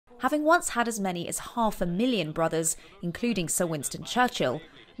Having once had as many as 500,000 brothers, including Sir Winston Churchill,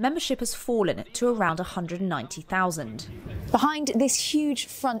 membership has fallen to around 190,000. Behind this huge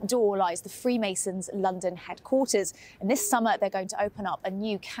front door lies the Freemasons' London headquarters, and this summer they're going to open up a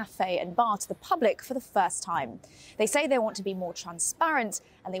new cafe and bar to the public for the first time. They say they want to be more transparent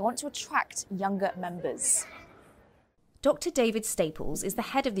and they want to attract younger members. Dr. David Staples is the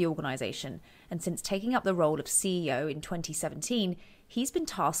head of the organisation, and since taking up the role of CEO in 2017, he's been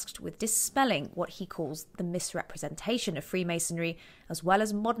tasked with dispelling what he calls the misrepresentation of Freemasonry, as well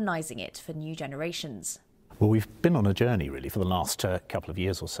as modernising it for new generations. Well, we've been on a journey really for the last couple of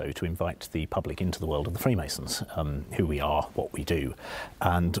years or so to invite the public into the world of the Freemasons, who we are, what we do.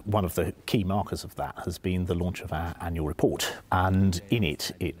 And one of the key markers of that has been the launch of our annual report. And in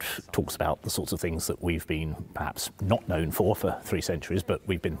it, it talks about the sorts of things that we've been perhaps not known for 3 centuries, but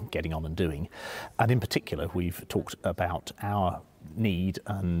we've been getting on and doing. And in particular, we've talked about our need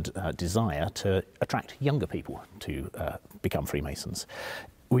and desire to attract younger people to become Freemasons.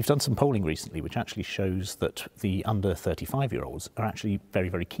 We've done some polling recently which actually shows that the under 35-year-olds are actually very,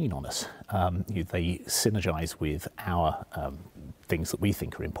 very keen on us. They synergise with our things that we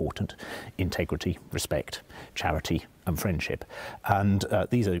think are important: integrity, respect, charity and friendship. And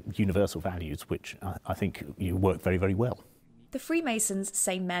these are universal values which I think work very, very well. The Freemasons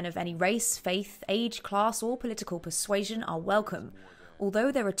say men of any race, faith, age, class or political persuasion are welcome.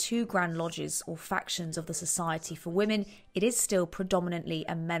 Although there are 2 grand lodges or factions of the Society for Women, it is still predominantly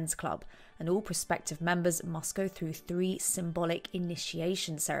a men's club, and all prospective members must go through 3 symbolic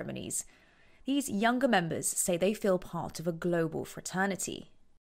initiation ceremonies. These younger members say they feel part of a global fraternity.